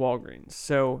 And for Walgreens.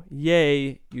 So,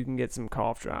 yay, you can get some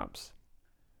cough drops.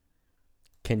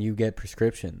 Can you get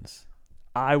prescriptions?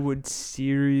 I would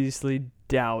seriously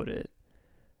doubt it.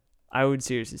 I would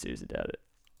seriously doubt it.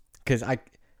 Because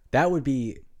that would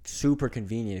be super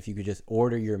convenient if you could just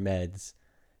order your meds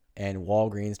and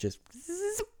Walgreens just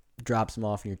drops them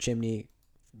off in your chimney.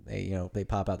 They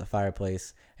pop out the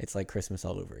fireplace. It's like Christmas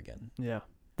all over again. Yeah.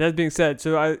 That being said,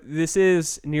 so this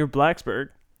is near Blacksburg,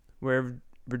 where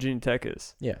Virginia Tech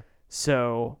is. Yeah.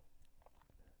 So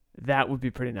that would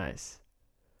be pretty nice.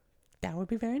 That would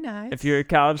be very nice. If you're a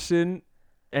college student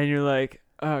and you're like,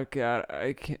 oh God,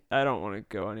 I don't want to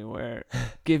go anywhere.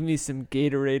 Give me some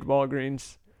Gatorade,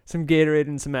 Walgreens, some Gatorade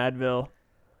and some Advil.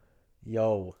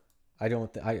 Yo, I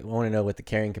want to know what the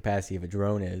carrying capacity of a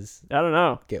drone is. I don't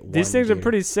know. These things are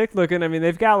pretty sick looking. I mean,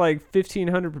 they've got like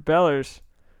 1,500 propellers.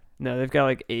 No, they've got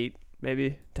like 8,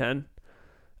 maybe 10,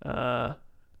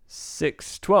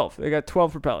 6, 12. They got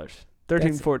 12 propellers.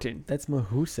 13, 14. That's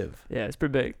mahoosive. Yeah, it's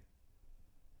pretty big.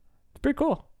 It's pretty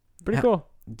cool. Pretty cool.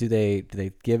 Do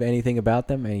they give anything about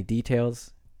them? Any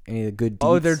details? Any of the good deeds?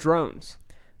 Oh, they're drones.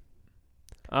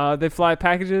 They fly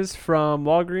packages from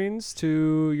Walgreens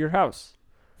to your house.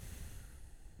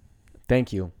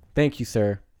 Thank you,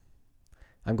 sir.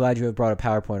 I'm glad you have brought a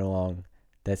PowerPoint along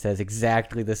that says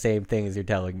exactly the same thing as you're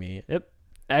telling me. Yep.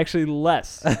 Actually,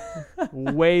 less.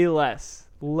 Way less.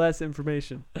 Less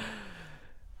information.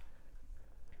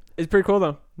 It's pretty cool,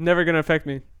 though. Never going to affect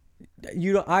me.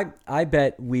 I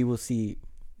bet we will see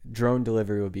drone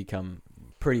delivery will become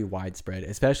pretty widespread,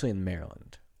 especially in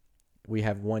Maryland. We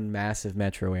have one massive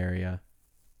metro area.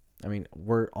 I mean,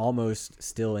 we're almost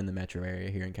still in the metro area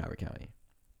here in Calvert County.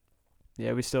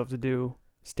 Yeah, we still have to do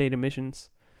state emissions.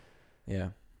 Yeah.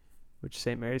 Which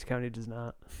St. Mary's County does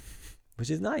not. Which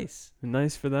is nice.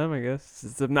 Nice for them, I guess.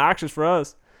 It's obnoxious for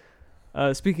us.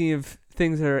 Speaking of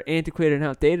things that are antiquated and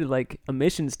outdated, like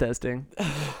emissions testing,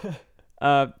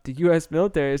 the U.S.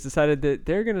 military has decided that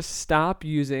they're going to stop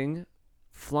using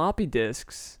floppy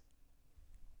disks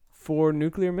for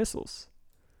nuclear missiles.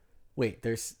 Wait,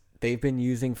 they've been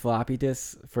using floppy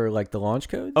disks for like the launch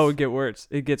codes? Oh,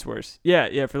 it gets worse.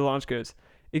 Yeah, for the launch codes.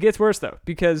 It gets worse though,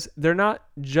 because they're not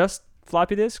just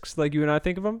floppy disks, like you and I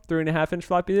think of them, 3.5-inch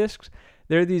floppy disks.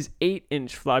 They're these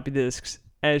 8-inch floppy disks,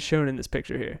 as shown in this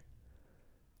picture here,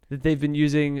 that they've been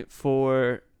using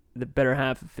for the better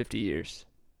half of 50 years.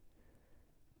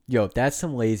 Yo, that's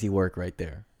some lazy work right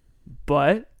there.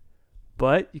 But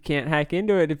you can't hack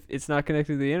into it if it's not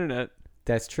connected to the internet.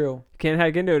 That's true. You can't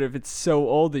hack into it if it's so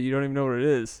old that you don't even know what it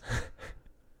is.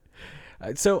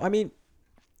 So, I mean,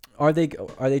 are they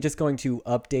just going to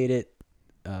update it,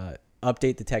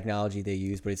 update the technology they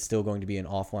use, but it's still going to be an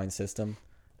offline system?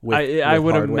 I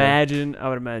would hardware? imagine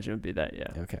it would be that,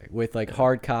 yeah. Okay, with like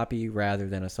hard copy rather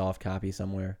than a soft copy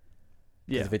somewhere.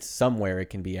 'Cause Yeah. if it's somewhere, it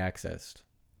can be accessed.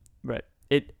 Right.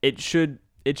 It should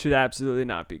absolutely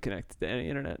not be connected to any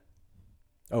internet.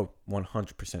 Oh,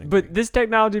 100%. But this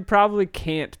technology probably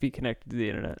can't be connected to the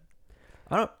internet.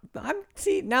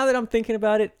 See, now that I'm thinking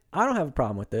about it, I don't have a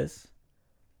problem with this.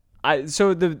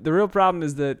 So the real problem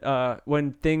is that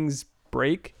when things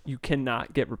break, you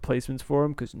cannot get replacements for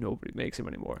them because nobody makes them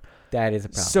anymore. That is a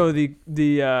problem. So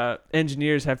the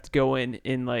engineers have to go in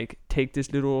and like take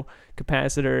this little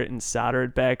capacitor and solder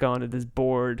it back onto this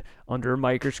board under a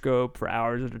microscope for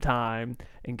hours at a time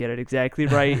and get it exactly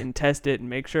right and test it and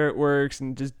make sure it works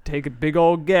and just take a big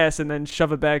old guess and then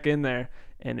shove it back in there.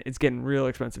 And it's getting real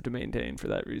expensive to maintain for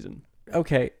that reason.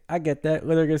 Okay, I get that.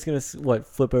 Well, they're just going to,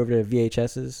 flip over to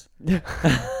VHSs?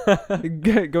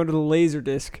 Go to the laser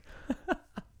disc.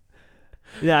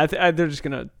 Yeah, they're just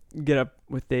going to get up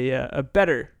with a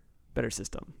better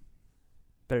system.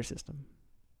 Better system.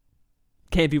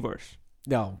 Can't be worse.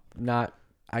 No, not.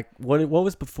 What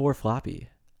was before floppy?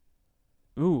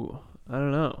 Ooh, I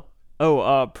don't know.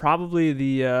 Oh, probably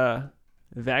the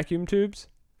vacuum tubes.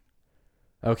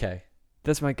 Okay.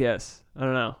 That's my guess. I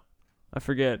don't know. I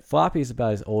forget. Floppy is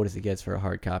about as old as it gets for a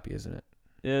hard copy, isn't it?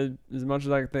 Yeah, as much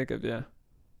as I can think of, yeah.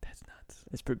 That's nuts.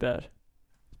 It's pretty bad.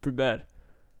 It's pretty bad.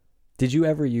 Did you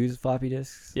ever use floppy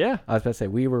disks? Yeah. I was about to say,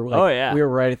 we were yeah. We were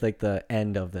right at like the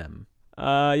end of them.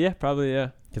 Yeah, probably, yeah.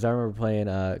 Because I remember playing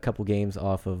a couple games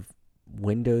off of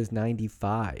Windows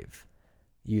 95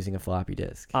 using a floppy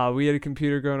disk. We had a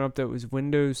computer growing up that was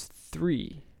Windows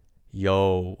 3.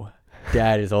 Yo,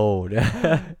 that is old.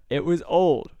 It was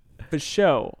old, for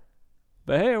sure.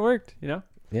 But hey, it worked, you know?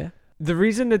 Yeah. The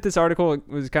reason that this article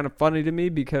was kind of funny to me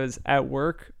because at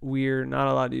work, we're not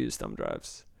allowed to use thumb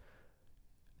drives.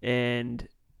 And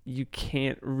you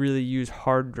can't really use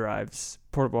hard drives,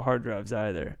 portable hard drives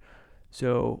either.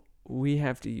 So we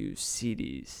have to use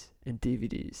CDs and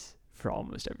DVDs for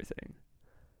almost everything.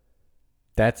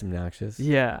 That's obnoxious.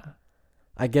 Yeah.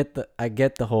 I get the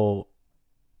whole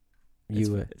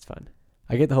It's fun.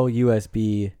 I get the whole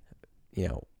USB,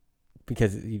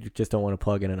 because you just don't want to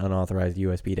plug in an unauthorized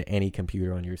USB to any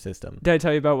computer on your system. Did I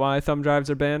tell you about why thumb drives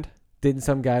are banned? Didn't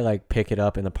some guy pick it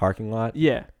up in the parking lot?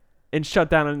 Yeah. And shut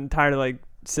down an entire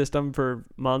system for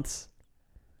months?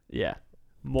 Yeah.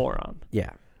 Moron.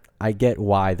 Yeah. I get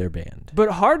why they're banned. But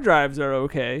hard drives are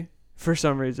okay for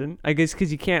some reason. I guess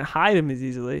because you can't hide them as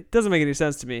easily. It doesn't make any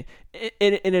sense to me.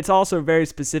 And it's also very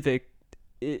specific.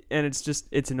 And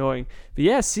it's annoying. But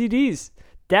yeah, CDs.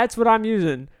 That's what I'm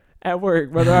using at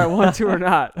work, whether I want to or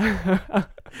not.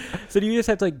 So do you just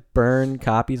have to burn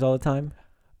copies all the time?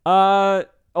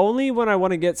 Only when I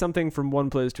want to get something from one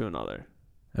place to another.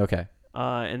 Okay.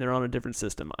 And they're on a different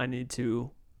system. I need to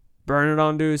burn it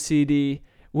onto a CD,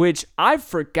 which I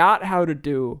forgot how to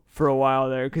do for a while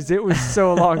there because it was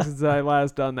so long since I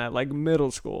last done that, like middle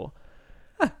school.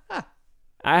 I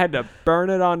had to burn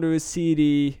it onto a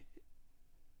CD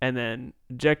and then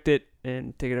eject it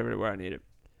and take it over to where I need it.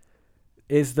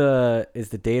 Is the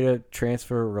data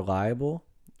transfer reliable,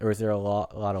 or is there a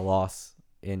lot of loss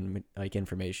in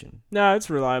information? No, it's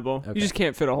reliable. Okay. You just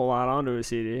can't fit a whole lot onto a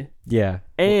CD. Yeah.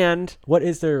 And what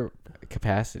is their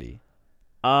capacity?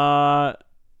 Well,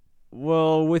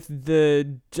 with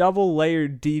the double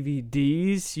layered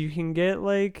DVDs, you can get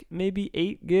maybe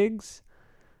 8 gigs,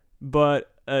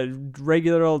 but a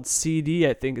regular old CD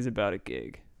I think is about 1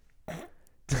 gig.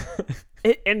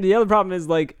 And the other problem is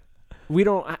we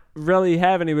don't really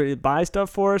have anybody to buy stuff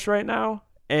for us right now,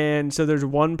 and so there's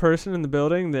one person in the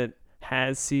building that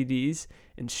has CDs,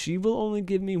 and she will only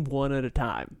give me one at a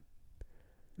time.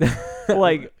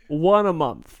 One a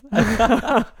month.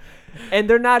 And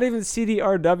they're not even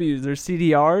CDRWs, they're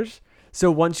CDRs.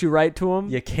 So once you write to them,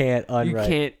 you can't unwrite. You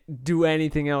can't do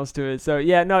anything else to it. So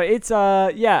yeah, no, it's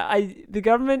the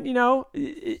government,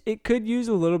 it could use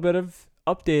a little bit of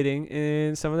updating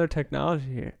in some of their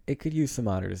technology here. It could use some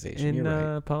modernization. You're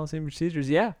right. Policy and procedures.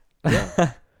 Yeah.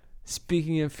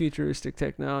 Speaking of futuristic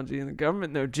technology in the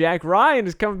government, though, Jack Ryan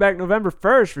is coming back November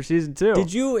 1st for season 2.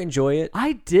 Did you enjoy it?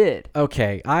 I did.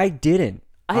 Okay, I didn't.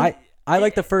 I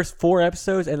like the first 4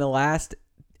 episodes and the last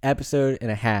episode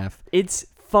and a half. It's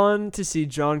fun to see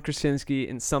John Krasinski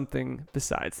in something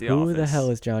besides The Office. Who the hell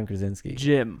is John Krasinski?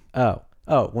 Jim. Oh,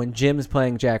 when Jim's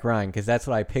playing Jack Ryan, because that's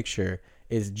what I picture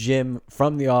is Jim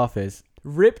from The Office.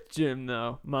 Ripped Jim,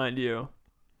 though, mind you.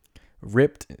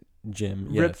 Ripped Jim.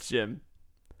 Yes. Ripped Jim.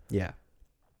 Yeah.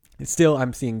 Still,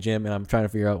 I'm seeing Jim, and I'm trying to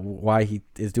figure out why he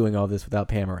is doing all this without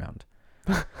Pam around.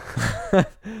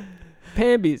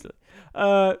 Pam Beesly.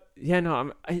 Yeah,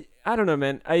 no, I don't know,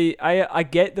 man. I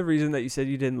get the reason that you said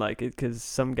you didn't like it, because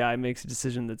some guy makes a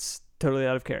decision that's totally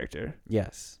out of character.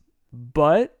 Yes.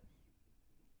 But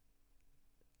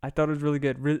I thought it was really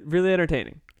good, really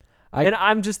entertaining. And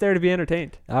I'm just there to be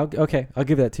entertained. I'll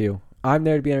give that to you. I'm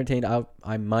there to be entertained.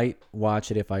 I might watch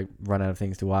it if I run out of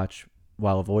things to watch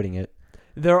while avoiding it.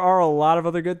 There are a lot of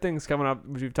other good things coming up,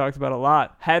 which we've talked about a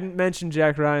lot. Hadn't mentioned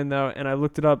Jack Ryan, though, and I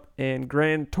looked it up. And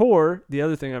Grand Tour,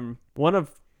 one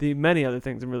of the many other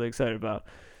things I'm really excited about,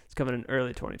 is coming in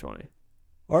early 2020.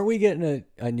 Aren't we getting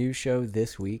a new show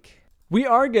this week? We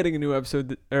are getting a new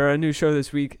episode or a new show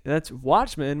this week. That's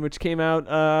Watchmen, which came out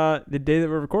the day that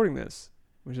we're recording this,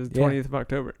 which is the 20th of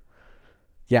October.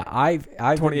 Yeah, I've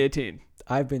 2018.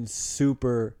 I've been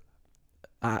super.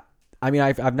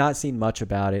 I've not seen much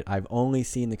about it. I've only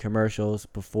seen the commercials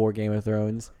before Game of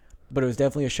Thrones, but it was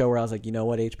definitely a show where I was like, you know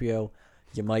what, HBO,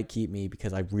 you might keep me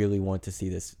because I really want to see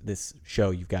this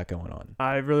show you've got going on.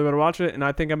 I really want to watch it, and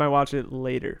I think I might watch it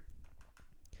later.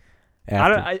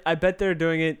 I bet they're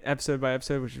doing it episode by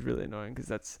episode, which is really annoying because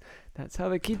that's how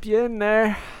they keep you in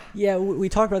there. Yeah, we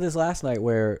talked about this last night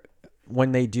where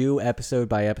when they do episode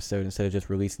by episode instead of just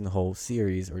releasing the whole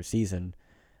series or season,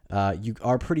 you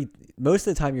are most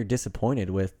of the time you're disappointed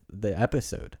with the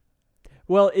episode.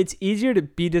 Well, it's easier to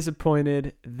be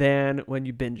disappointed than when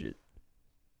you binge it.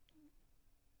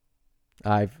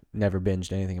 I've never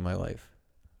binged anything in my life.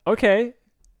 Okay.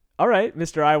 All right,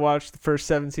 Mr. I watched the first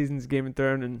 7 seasons of Game of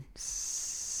Thrones in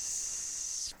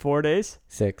 4 days?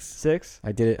 6.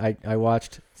 I did it. I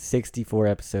watched 64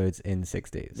 episodes in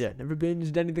 6 days. Yeah, never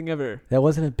binged anything ever. That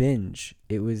wasn't a binge.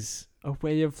 It was a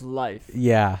way of life.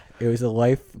 Yeah, it was a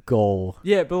life goal.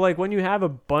 Yeah, but like when you have a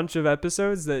bunch of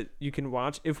episodes that you can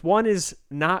watch, if one is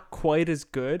not quite as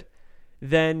good,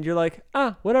 then you're like,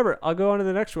 whatever, I'll go on to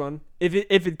the next one. If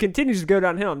it continues to go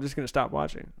downhill, I'm just going to stop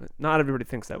watching. Not everybody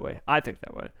thinks that way. I think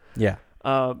that way. Yeah.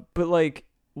 But like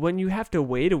when you have to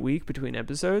wait a week between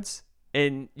episodes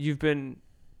and you've been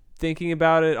thinking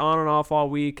about it on and off all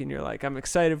week and you're like, I'm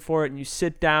excited for it, and you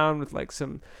sit down with like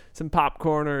some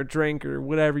popcorn or a drink or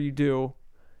whatever you do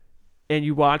and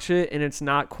you watch it and it's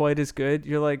not quite as good,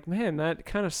 you're like, man, that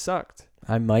kind of sucked.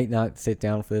 I might not sit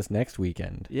down for this next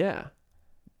weekend. Yeah.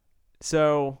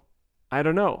 So, I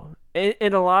don't know.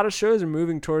 And a lot of shows are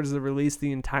moving towards the release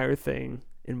the entire thing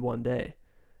in one day.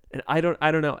 And I don't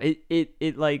know.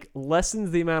 It like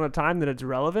lessens the amount of time that it's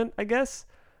relevant, I guess.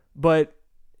 But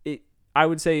I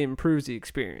would say improves the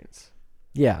experience.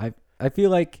 Yeah, I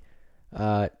feel like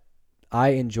I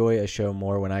enjoy a show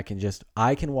more when I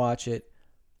can watch it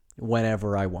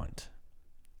whenever I want.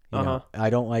 You know, I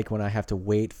don't like when I have to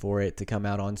wait for it to come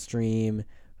out on stream.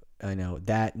 I know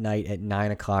that night at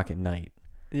 9:00 at night.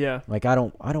 Yeah. Like I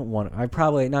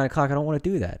probably at 9:00 I don't want to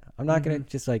do that. I'm not gonna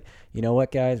just like, you know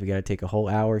what, guys, we gotta take a whole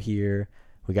hour here.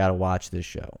 We gotta watch this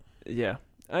show. Yeah.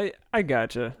 I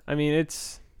gotcha. I mean,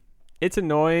 it's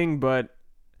annoying, but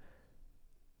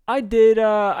I did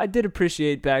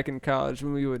appreciate back in college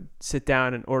when we would sit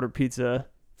down and order pizza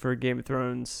for Game of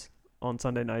Thrones on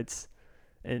Sunday nights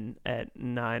and at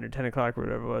 9 or 10 o'clock or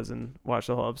whatever it was and watch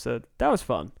the whole episode. That was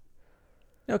fun.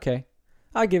 Okay.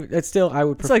 I give it still. I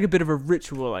would. It's like a bit of a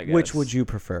ritual, I guess. Which would you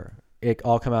prefer? It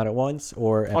all come out at once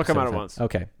or? All come out at once.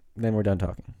 Okay, then we're done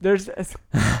talking.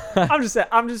 I'm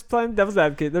just playing devil's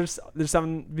advocate. There's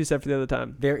something to be said for the other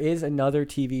time. There is another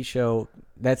TV show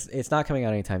it's not coming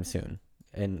out anytime soon,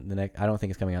 and I don't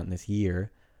think it's coming out in this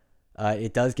year.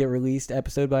 It does get released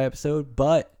episode by episode,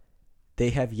 but they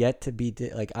have yet to be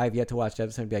like I've yet to watch the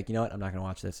episode and be like, you know what, I'm not gonna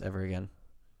watch this ever again.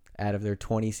 Out of their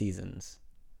 20 seasons.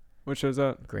 What show's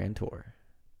that? Grand Tour.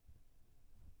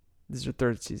 This is your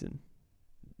 3rd season.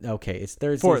 Okay, it's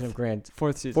third Fourth. season of Grand.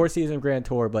 Fourth season. Fourth season of Grand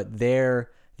Tour, but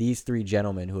these 3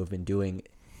 gentlemen who have been doing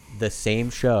the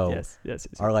same show yes.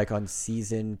 are like on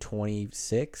season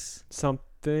 26,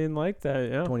 something like that.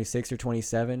 Yeah, 26 or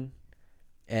 27,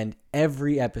 and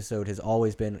every episode has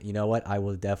always been, you know what, I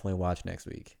will definitely watch next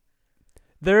week.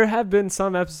 There have been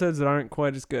some episodes that aren't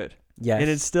quite as good. Yes, and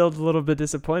it's still a little bit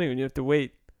disappointing when you have to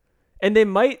wait. And they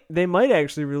might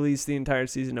actually release the entire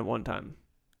season at one time.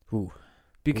 Ooh.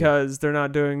 Because they're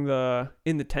not doing the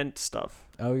in the tent stuff.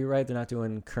 Oh, you're right. They're not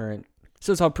doing current.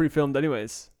 So it's all pre-filmed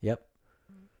anyways. Yep.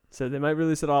 So they might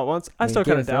release it all at once. I mean, still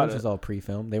Game kind of of doubt Thrones it. was all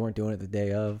pre-filmed. They weren't doing it the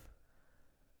day of.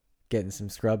 Getting some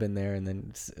scrub in there and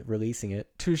then releasing it.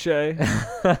 Touche.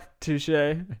 Touche.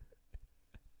 I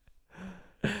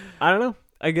don't know.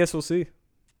 I guess we'll see.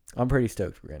 I'm pretty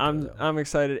stoked for Gran Turismo. I'm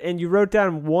excited. And you wrote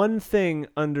down one thing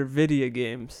under video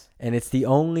games. And it's the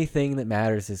only thing that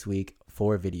matters this week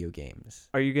for video games.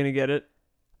 Are you gonna get it?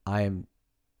 I am.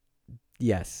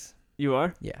 Yes. You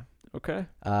are? Yeah. Okay.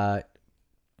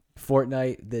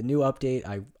 Fortnite, the new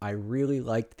update, I really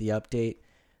liked the update,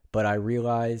 but I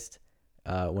realized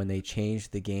when they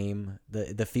changed the game,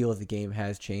 the feel of the game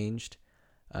has changed.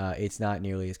 It's not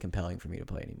nearly as compelling for me to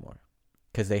play anymore.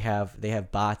 Because they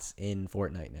have bots in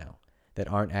Fortnite now that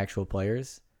aren't actual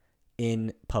players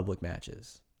in public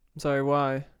matches. I'm sorry,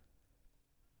 why?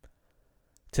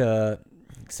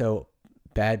 So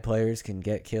bad players can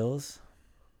get kills.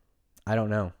 I don't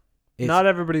know. Not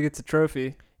everybody gets a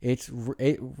trophy.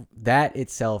 That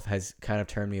itself has kind of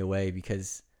turned me away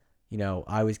because,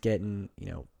 I was getting,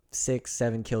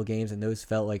 6-7 kill games and those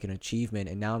felt like an achievement,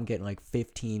 and now I'm getting like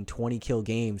 15-20 kill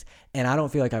games and I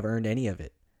don't feel like I've earned any of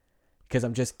it. Because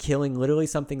I'm just killing literally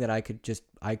something that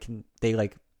they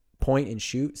like point and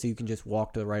shoot, so you can just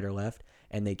walk to the right or left,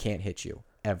 and they can't hit you,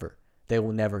 ever. They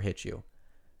will never hit you.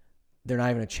 They're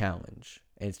not even a challenge,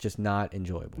 and it's just not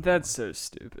enjoyable. That's so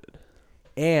stupid.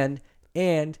 And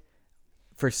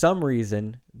for some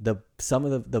reason, some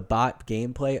of the bot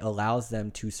gameplay allows them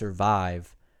to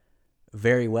survive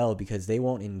very well because they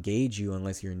won't engage you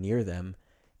unless you're near them,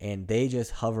 and they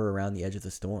just hover around the edge of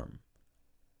the storm.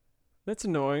 That's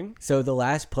annoying. So the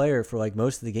last player for like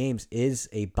most of the games is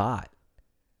a bot,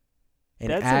 an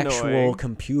That's actual annoying.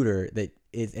 computer that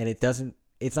is, and it's not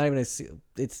even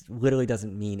it literally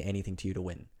doesn't mean anything to you to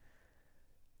win.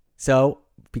 So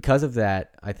because of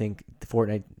that, I think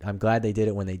Fortnite, I'm glad they did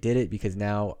it when they did it, because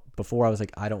now, before I was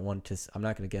like, I'm not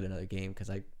going to get another game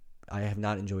because I have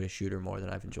not enjoyed a shooter more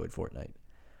than I've enjoyed Fortnite.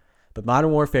 But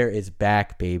Modern Warfare is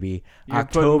back, baby. You're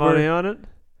putting money on it?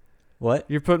 What?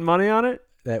 You're putting money on it?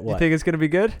 That what? You think it's going to be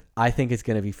good? I think it's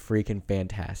going to be freaking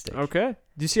fantastic. Okay.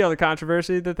 Do you see all the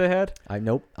controversy that they had?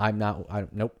 Nope.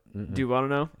 Nope. Mm-mm. Do you want to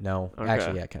know? No. Okay.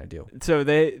 Actually, yeah, I kind of do. So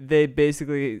they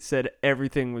basically said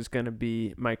everything was going to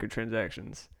be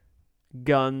microtransactions.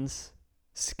 Guns,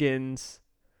 skins,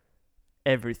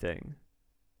 everything.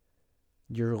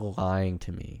 You're lying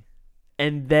to me.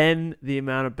 And then the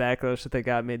amount of backlash that they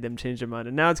got made them change their mind.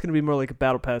 And now it's going to be more like a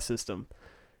battle pass system.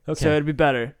 Okay. So it'd be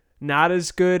better. Not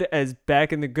as good as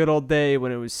back in the good old day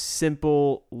when it was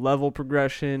simple level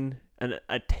progression, an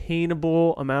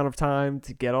attainable amount of time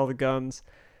to get all the guns.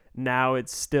 Now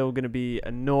it's still going to be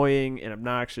annoying and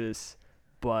obnoxious,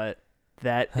 but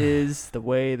that is the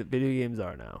way that video games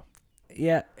are now.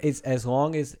 Yeah, it's as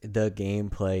long as the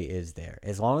gameplay is there.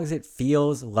 As long as it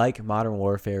feels like Modern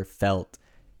Warfare felt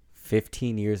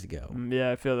 15 years ago. Yeah,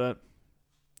 I feel that.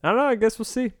 I don't know. I guess we'll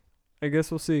see.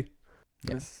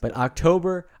 Yes. But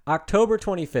October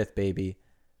 25th, baby.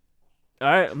 All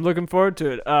right, I'm looking forward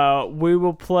to it. We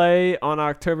will play on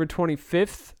October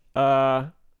 25th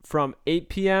from 8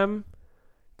 p.m.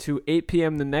 to 8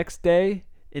 p.m. the next day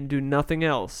and do nothing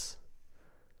else.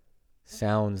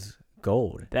 Sounds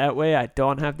gold. That way I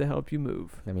don't have to help you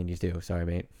move. I mean, you do. Sorry,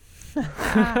 mate.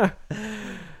 I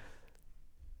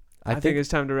think it's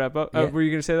time to wrap up. Yeah. Were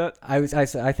you going to say that? I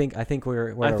think we're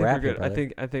at a wrap here, brother.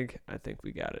 I think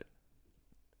we got it.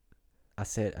 I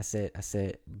said,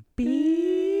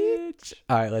 bitch.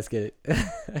 All right, let's get it.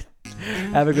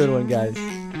 Have a good one, guys.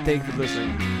 Thank you for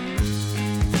listening.